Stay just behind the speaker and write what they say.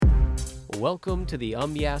Welcome to the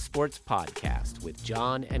Yeah Sports Podcast with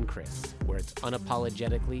John and Chris, where it's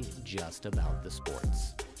unapologetically just about the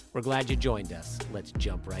sports. We're glad you joined us. Let's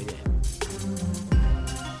jump right in.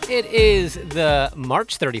 It is the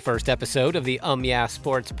March 31st episode of the Yeah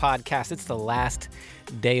Sports Podcast. It's the last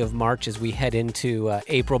day of March as we head into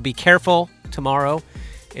April. Be careful tomorrow.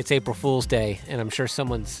 It's April Fool's Day, and I'm sure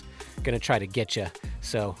someone's going to try to get you,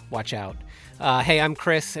 so watch out. Hey, I'm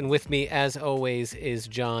Chris, and with me, as always, is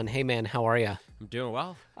John. Hey, man, how are you? I'm doing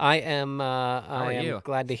well. I am you?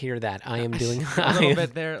 glad to hear that. I am doing a little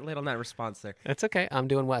bit there, little net response there. That's okay. I'm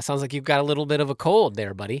doing well. Sounds like you've got a little bit of a cold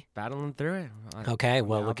there, buddy. Battling through it. Okay,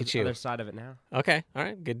 well, look at you. Other side of it now. Okay, all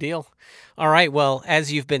right, good deal. All right, well,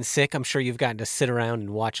 as you've been sick, I'm sure you've gotten to sit around and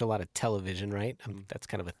watch a lot of television, right? That's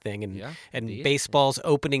kind of a thing. And indeed. Baseball's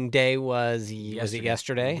opening day was it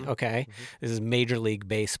yesterday? Mm-hmm. Okay. Mm-hmm. This is Major League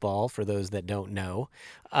Baseball, for those that don't know.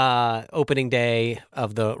 Opening day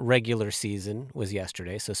of the regular season was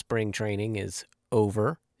yesterday, so spring training is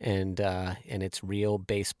over, and it's real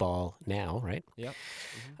baseball now, right? Yep.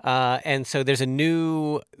 And so there's a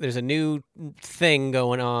new thing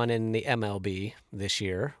going on in the MLB this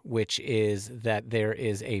year, which is that there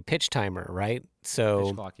is a pitch timer, right? So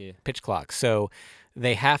Pitch clock, yeah. Pitch clock. So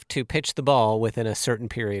they have to pitch the ball within a certain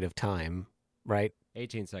period of time, right?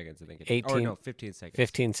 18 seconds, I think. 15 seconds.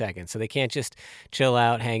 15 seconds. So they can't just chill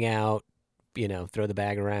out, hang out, throw the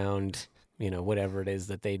bag around, whatever it is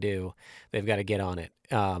that they do. They've got to get on it.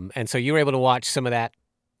 And so you were able to watch some of that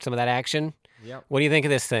action. Yep. What do you think of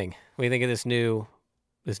this thing? What do you think of this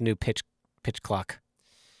new pitch clock?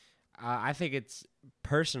 I think it's,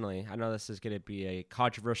 personally, I know this is going to be a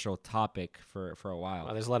controversial topic for a while.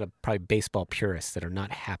 Well, there's a lot of probably baseball purists that are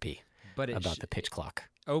not happy about the pitch clock.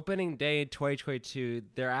 Opening day 2022,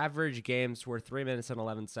 their average games were 3 minutes and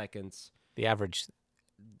 11 seconds. The average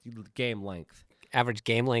game length. Average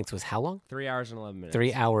game length was how long? 3 hours and 11 minutes.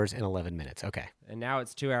 3 hours and 11 minutes. Okay. And now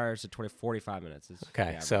it's 2 hours and 45 minutes.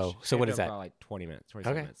 Okay. So what is that? About like 20 minutes,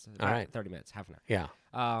 27 minutes. All right. 30 minutes, half an hour.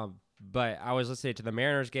 Yeah. But I was listening to the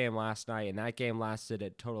Mariners game last night, and that game lasted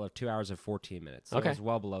a total of 2 hours and 14 minutes. So okay. It was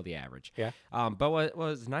well below the average. Yeah. But what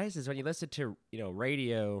was nice is when you listen to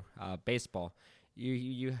radio baseball,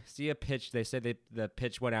 you see a pitch. They say that the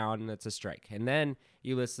pitch went out and it's a strike, and then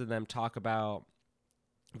you listen to them talk about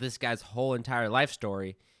this guy's whole entire life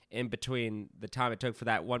story in between the time it took for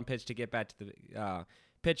that one pitch to get back to the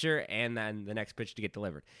pitcher and then the next pitch to get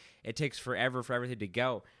delivered. It takes forever for everything to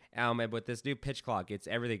go. And with this new pitch clock,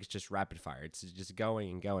 everything's just rapid fire. It's just going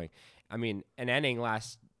and going. I mean, an inning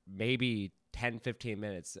lasts maybe 10, 15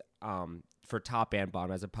 minutes for top and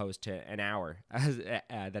bottom, as opposed to an hour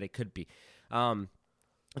that it could be.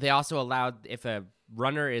 They also allowed, if a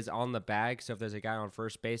runner is on the bag, so if there's a guy on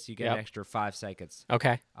first base, you get an extra 5 seconds.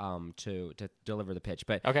 Okay. To deliver the pitch,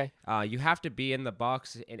 but okay. You have to be in the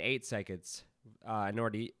box in 8 seconds. In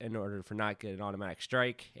order for not get an automatic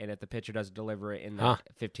strike, and if the pitcher doesn't deliver it in the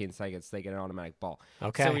 15 seconds, they get an automatic ball.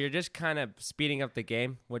 Okay. So you're just kind of speeding up the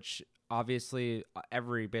game, which obviously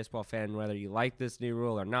every baseball fan, whether you like this new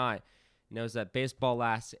rule or not, knows that baseball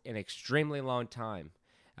lasts an extremely long time.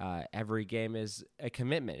 Every game is a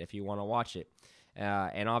commitment if you want to watch it,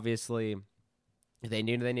 and obviously they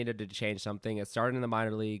knew they needed to change something. It started in the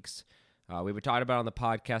minor leagues. We've been talking about it on the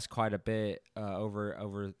podcast quite a bit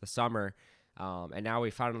over the summer. And now we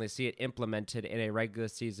finally see it implemented in a regular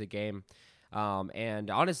season game. And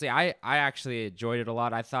honestly, I actually enjoyed it a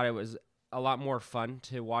lot. I thought it was a lot more fun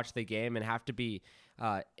to watch the game and have to be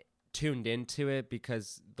tuned into it,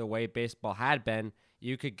 because the way baseball had been,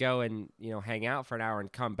 you could go and hang out for an hour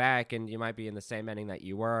and come back, and you might be in the same inning that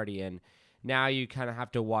you were already in. Now you kind of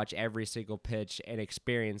have to watch every single pitch and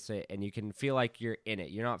experience it, and you can feel like you're in it.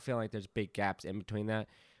 You're not feeling like there's big gaps in between that,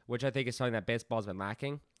 which I think is something that baseball's been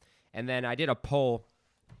lacking. And then I did a poll,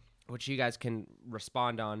 which you guys can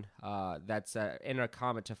respond on. That's in a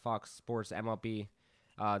comment to Fox Sports MLB.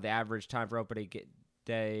 The average time for opening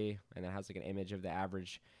day, and that has like an image of the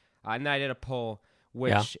average. And then I did a poll,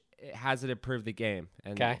 which has it improved the game?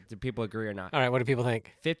 And do people agree or not? All right. What do people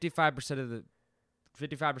think? 55%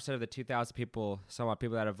 of the 2,000 somewhat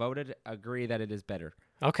people that have voted, agree that it is better.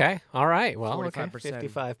 Okay. All right. Well,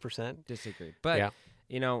 55% disagree. But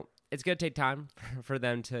it's going to take time for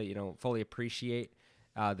them to, fully appreciate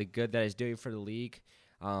the good that it's doing for the league.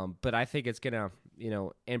 But I think it's going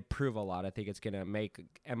to, improve a lot. I think it's going to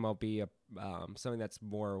make MLB something that's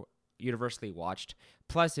more universally watched.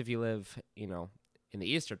 Plus, if you live, in the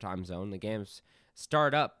Eastern time zone, the games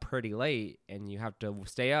start up pretty late, and you have to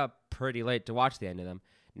stay up pretty late to watch the end of them.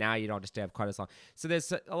 Now you don't have to stay up quite as long. So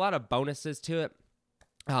there's a lot of bonuses to it.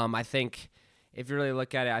 I think if you really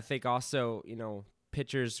look at it, I think also,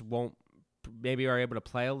 pitchers won't maybe are able to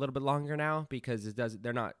play a little bit longer now because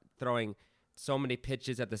they're not throwing so many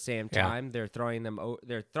pitches at the same time. They're throwing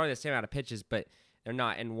the same amount of pitches, but they're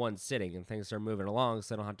not in one sitting, and things are moving along,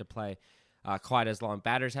 so they don't have to play quite as long.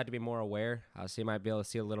 Batters had to be more aware, so you might be able to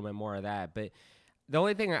see a little bit more of that. But the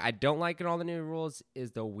only thing I don't like in all the new rules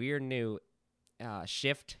is the weird new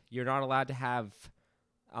shift. You're not allowed to have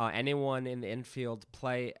anyone in the infield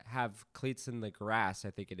have cleats in the grass,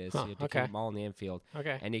 I think it is. So you have to keep them all in the infield.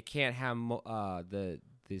 Okay. And you can't have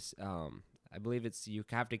I believe you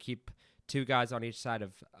have to keep 2 guys on each side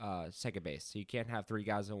of second base. So you can't have 3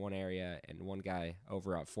 guys in one area and 1 guy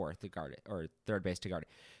over at fourth to guard it, or third base to guard it.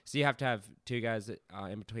 So you have to have 2 guys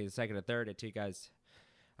in between the second and third, and 2 guys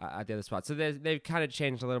at the other spot. So they've kind of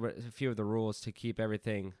changed a few of the rules to keep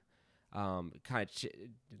everything they're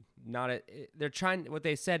trying. What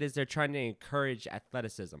they said is they're trying to encourage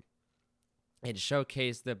athleticism and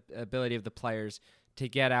showcase the ability of the players to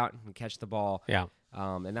get out and catch the ball. Yeah.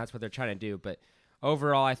 And that's what they're trying to do. But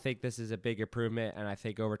overall, I think this is a big improvement, and I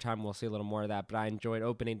think over time we'll see a little more of that. But I enjoyed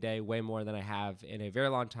opening day way more than I have in a very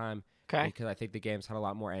long time. Okay. Because I think the games had a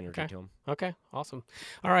lot more energy to them. Okay, awesome.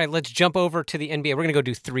 All right, let's jump over to the NBA. We're going to go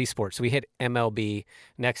do 3 sports. So we hit MLB.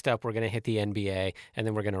 Next up, we're going to hit the NBA, and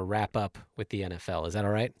then we're going to wrap up with the NFL. Is that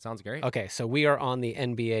all right? Sounds great. Okay, so we are on the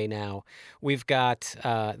NBA now. We've got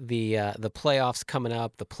the playoffs coming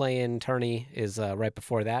up. The play-in tourney is right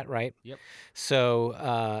before that, right? Yep.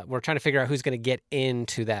 So we're trying to figure out who's going to get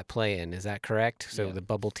into that play-in. Is that correct? So Yeah. the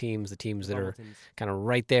bubble teams, the teams that are teams. kind of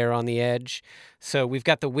right there on the edge. So we've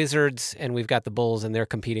got the Wizards and we've got the Bulls, and they're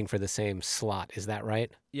competing for the same slot. Is that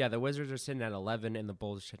right? Yeah, the Wizards are sitting at 11, and the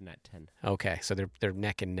Bulls are sitting at 10. Okay, so they're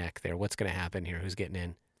neck and neck there. What's going to happen here? Who's getting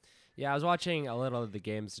in? Yeah, I was watching a little of the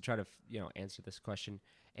games to try to answer this question,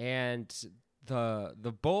 and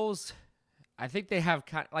the Bulls, I think they have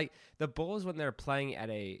the Bulls when they're playing at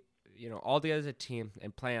a all together as a team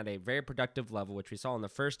and playing at a very productive level, which we saw in the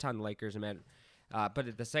first time the Lakers met. But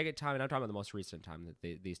at the second time, and I'm talking about the most recent time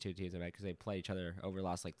that these 2 teams have met, because they play each other over the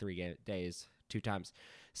last 3 days, 2 times.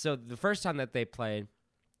 So the first time that they played,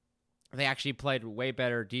 they actually played way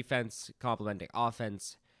better defense, complementing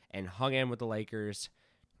offense, and hung in with the Lakers,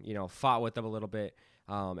 fought with them a little bit,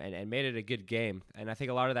 and made it a good game. And I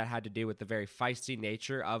think a lot of that had to do with the very feisty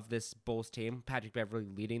nature of this Bulls team. Patrick Beverley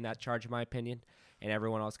leading that charge, in my opinion, and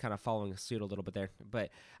everyone else kind of following suit a little bit there.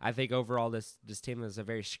 But I think overall this team is a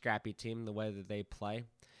very scrappy team, the way that they play.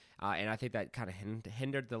 And I think that kind of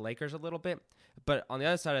hindered the Lakers a little bit. But on the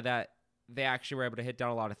other side of that, they actually were able to hit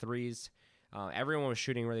down a lot of threes. Everyone was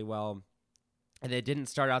shooting really well. And they didn't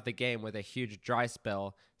start out the game with a huge dry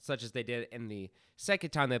spell, such as they did in the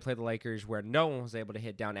second time they played the Lakers, where no one was able to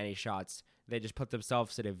hit down any shots. They just put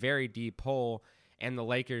themselves in a very deep hole, and the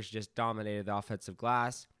Lakers just dominated the offensive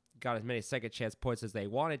glass, got as many second chance points as they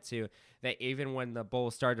wanted to, that even when the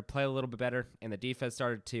Bulls started to play a little bit better and the defense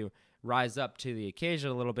started to rise up to the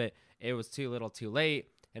occasion a little bit, it was too little too late.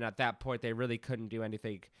 And at that point, they really couldn't do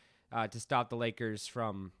anything to stop the Lakers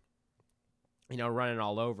from, running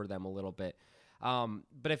all over them a little bit.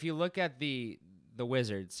 But if you look at the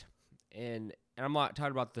Wizards, and I'm not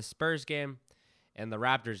talking about the Spurs game and the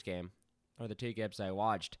Raptors game, or the 2 games I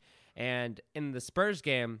watched. And in the Spurs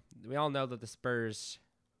game, we all know that the Spurs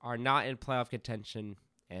are not in playoff contention,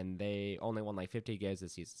 and they only won 50 games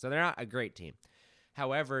this season. So they're not a great team.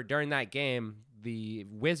 However, during that game, the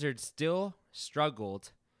Wizards still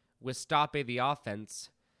struggled with stopping the offense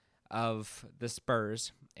of the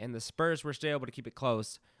Spurs, and the Spurs were still able to keep it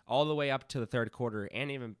close all the way up to the third quarter and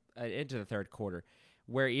even into the third quarter,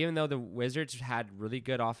 where even though the Wizards had really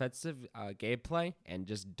good offensive gameplay and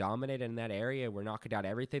just dominated in that area, were knocking down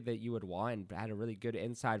everything that you would want and had a really good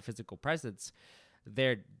inside physical presence,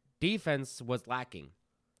 their defense was lacking.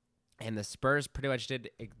 And the Spurs pretty much did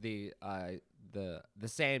the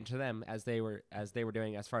same to them as they were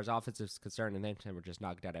doing as far as offense is concerned, and they were just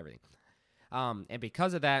knocking down everything. And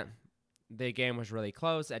because of that, the game was really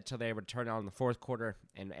close until they would turn on in the fourth quarter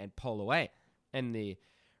and pull away. In the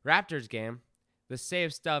Raptors game, the same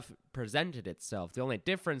stuff presented itself. The only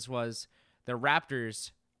difference was the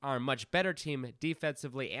Raptors are a much better team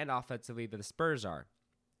defensively and offensively than the Spurs are.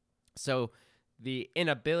 So the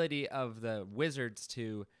inability of the Wizards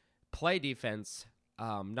to play defense,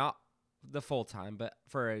 not the full time, but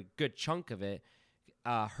for a good chunk of it,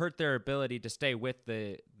 hurt their ability to stay with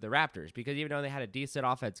the Raptors, because even though they had a decent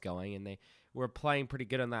offense going and they were playing pretty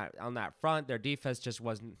good on that front, their defense just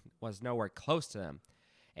was nowhere close to them.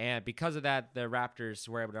 And because of that, the Raptors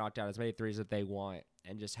were able to knock down as many threes as they want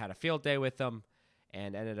and just had a field day with them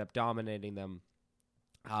and ended up dominating them.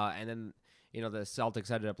 And then, the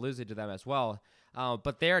Celtics ended up losing to them as well.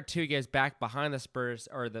 But they are 2 games back behind the Spurs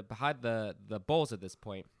or behind the Bulls at this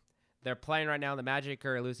point. They're playing right now. The Magic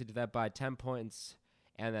are losing to them by 10 points,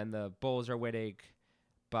 and then the Bulls are winning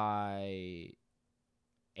by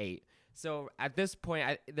 8. So at this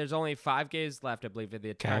point, there's only 5 games left, I believe, in the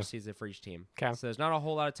entire season for each team. So there's not a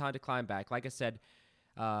whole lot of time to climb back. Like I said,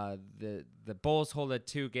 the Bulls hold a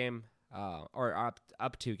 2-game or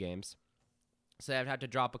up 2 games, so they'd have to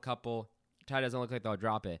drop a couple. It doesn't look like they'll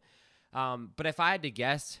drop it. But if I had to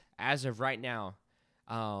guess, as of right now,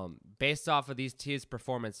 based off of these teams'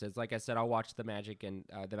 performances, like I said, I'll watch the Magic and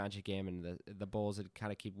the Magic game and the Bulls and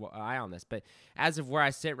kind of keep an eye on this. But as of where I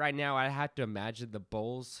sit right now, I have to imagine the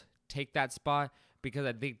Bulls take that spot because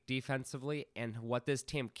I think defensively and what this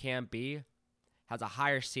team can be has a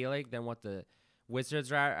higher ceiling than what the Wizards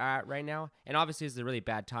are at right now. And obviously, it's a really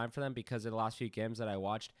bad time for them because in the last few games that I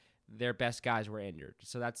watched, their best guys were injured.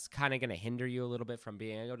 So that's kind of going to hinder you a little bit from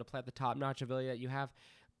being able to play at the top-notch ability that you have.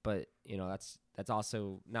 But, that's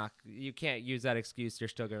also not – you can't use that excuse. You're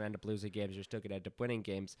still going to end up losing games. You're still going to end up winning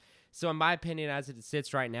games. So in my opinion, as it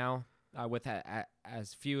sits right now, with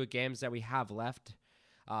as few games that we have left,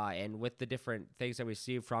 and with the different things that we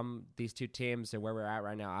see from these two teams and where we're at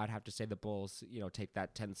right now, I'd have to say the Bulls, take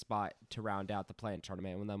that 10th spot to round out the play-in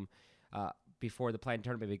tournament. When them before the play-in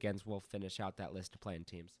tournament begins, we'll finish out that list of play-in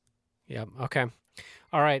teams. Yep. Okay.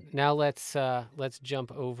 All right. Now let's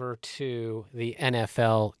jump over to the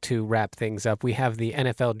NFL to wrap things up. We have the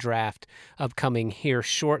NFL draft upcoming here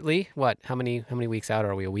shortly. What? How many weeks out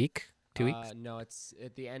are we? A week? 2 weeks? No, it's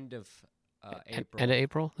at the end of April. End of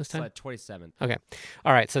April this time? 27th. Okay.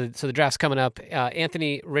 All right. So the draft's coming up.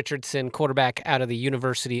 Anthony Richardson, quarterback out of the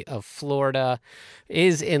University of Florida,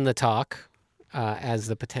 is in the talk as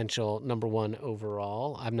the potential number 1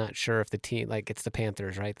 overall. I'm not sure if the team, it's the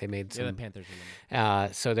Panthers, right? They made some. Yeah, the Panthers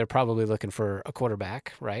are so they're probably looking for a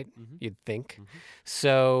quarterback, right? Mm-hmm. You'd think. Mm-hmm.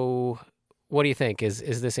 So what do you think?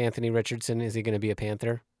 Is this Anthony Richardson? Is he going to be a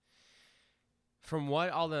Panther? From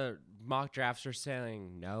what all the mock drafts are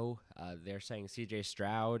saying, no. They're saying C.J.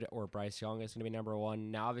 Stroud or Bryce Young is going to be number 1.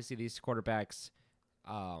 Now, obviously, these quarterbacks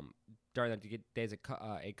during the days of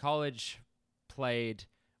college played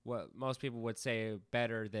what most people would say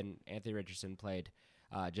better than Anthony Richardson played,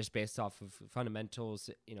 just based off of fundamentals,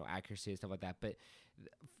 accuracy and stuff like that.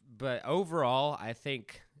 But overall, I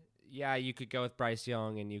think, you could go with Bryce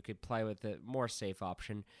Young and you could play with the more safe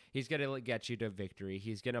option. He's going to get you to victory.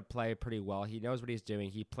 He's going to play pretty well. He knows what he's doing.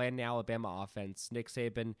 He played in the Alabama offense. Nick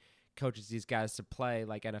Saban coaches these guys to play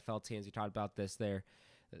like NFL teams. We talked about this there.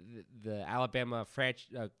 The Alabama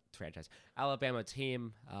franchise, Alabama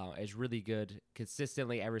team is really good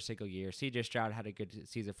consistently every single year. C.J. Stroud had a good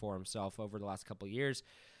season for himself over the last couple of years.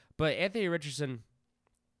 But Anthony Richardson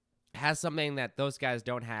has something that those guys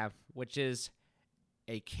don't have, which is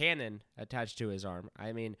a cannon attached to his arm.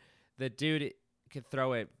 I mean, the dude could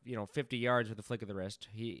throw it, 50 yards with a flick of the wrist.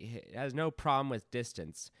 He has no problem with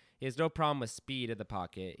distance. He has no problem with speed in the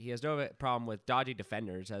pocket. He has no problem with dodging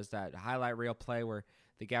defenders, as that highlight reel play where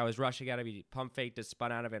the guy was rushing out of it, pump faked it,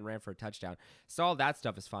 spun out of it, and ran for a touchdown. So all that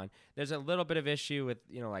stuff is fine. There's a little bit of issue with,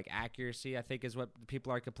 accuracy, I think is what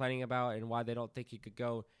people are complaining about and why they don't think he could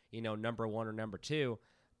go, number 1 or number 2.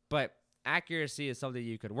 But accuracy is something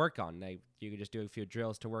you could work on. You could just do a few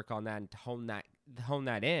drills to work on that and hone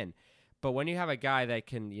that in. But when you have a guy that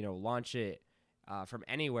can, launch it from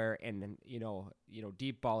anywhere and,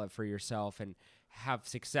 deep ball it for yourself and have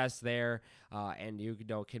success there, and you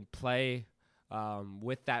can play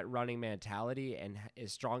with that running mentality and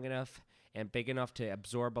is strong enough and big enough to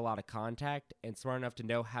absorb a lot of contact and smart enough to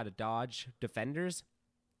know how to dodge defenders,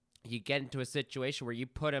 you get into a situation where you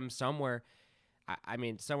put him somewhere,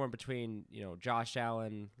 somewhere between, Josh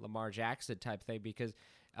Allen, Lamar Jackson type thing because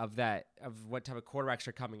of what type of quarterbacks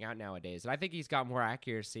are coming out nowadays. And I think he's got more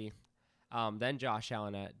accuracy than Josh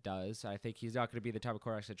Allen does. I think he's not going to be the type of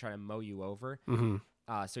quarterback to try to mow you over. Mm-hmm.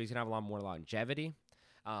 So he's going to have a lot more longevity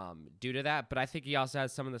due to that. But I think he also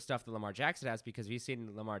has some of the stuff that Lamar Jackson has because we've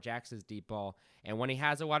seen Lamar Jackson's deep ball. And when he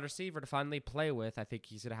has a wide receiver to finally play with, I think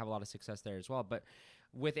he's going to have a lot of success there as well. But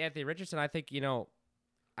with Anthony Richardson, I think, you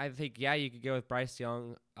could go with Bryce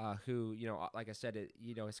Young, who, like I said,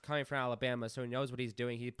 is coming from Alabama, so he knows what he's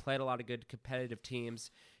doing. He played a lot of good competitive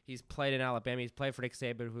teams. He's played in Alabama. He's played for Nick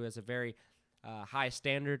Saban, who has a very high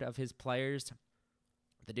standard of his players.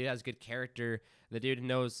 The dude has good character. The dude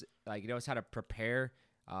knows how to prepare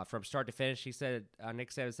from start to finish. He said,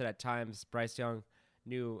 Nick Saban said at times Bryce Young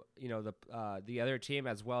knew, the other team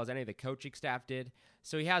as well as any of the coaching staff did.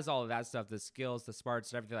 So he has all of that stuff, the skills, the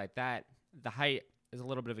smarts, and everything like that. The height is a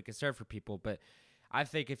little bit of a concern for people, but I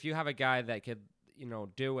think if you have a guy that could,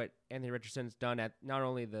 do what Anthony Richardson's done at not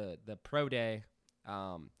only the pro day,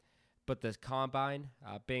 but the combine,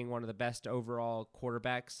 being one of the best overall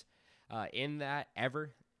quarterbacks in that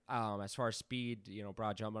ever, as far as speed,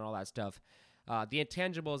 broad jump and all that stuff. The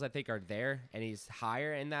intangibles I think are there, and he's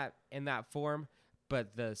higher in that form.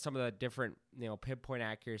 But some of the different pinpoint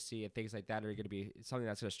accuracy and things like that are going to be something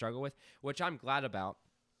that's going to struggle with, which I'm glad about,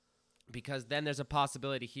 because then there's a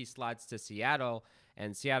possibility he slides to Seattle,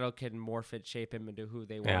 and Seattle can morph it, shape him into who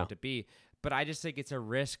they want him to be. But I just think it's a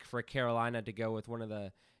risk for Carolina to go with one of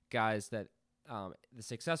the guys that the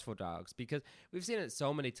successful dogs, because we've seen it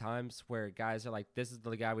so many times where guys are like, this is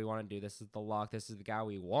the guy we want to do, this is the lock, this is the guy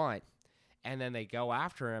we want, and then they go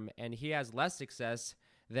after him, and he has less success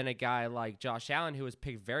than a guy like Josh Allen, who was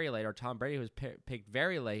picked very late, or Tom Brady, who was picked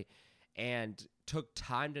very late and took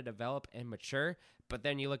time to develop and mature. But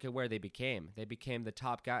then you look at where they became. They became the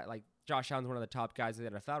top guy. Like Josh Allen's one of the top guys in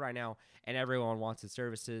the NFL right now, and everyone wants his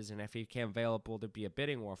services. And if he became available, there'd be a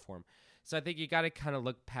bidding war for him. So I think you got to kind of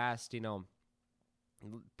look past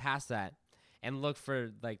that and look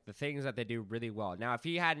for like the things that they do really well. Now, if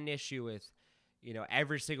he had an issue with,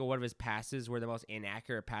 every single one of his passes were the most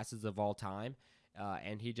inaccurate passes of all time,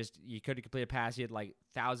 and you couldn't complete a pass. He had like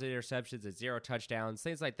 1,000 interceptions and 0 touchdowns,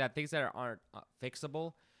 things like that, things that aren't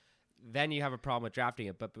fixable. Then you have a problem with drafting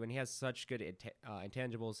it. But when he has such good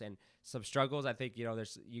intangibles and some struggles, I think you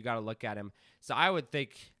got to look at him. So I would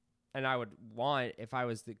think, and I would want, if I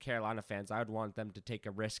was the Carolina fans, I would want them to take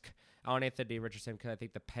a risk on Anthony Richardson, because I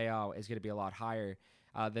think the payout is going to be a lot higher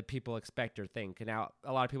than people expect or think. And now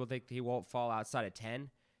a lot of people think he won't fall outside of 10.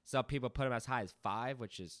 Some people put him as high as 5,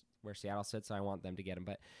 which is where Seattle sits, so I want them to get him.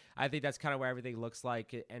 But I think that's kind of where everything looks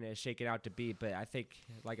like and is shaking out to be. But I think,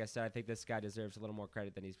 like I said, I think this guy deserves a little more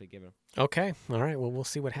credit than he's been given. Okay. All right. Well, we'll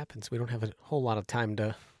see what happens. We don't have a whole lot of time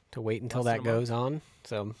to wait until that goes on.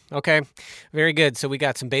 So, okay. Very good. So we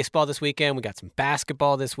got some baseball this weekend. We got some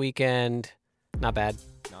basketball this weekend. Not bad.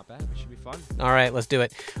 Not bad. It should be fun. All right, let's do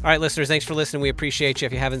it. All right, listeners, thanks for listening. We appreciate you.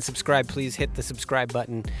 If you haven't subscribed, please hit the subscribe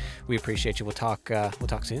button. We appreciate you. We'll talk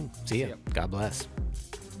soon. See ya. God bless.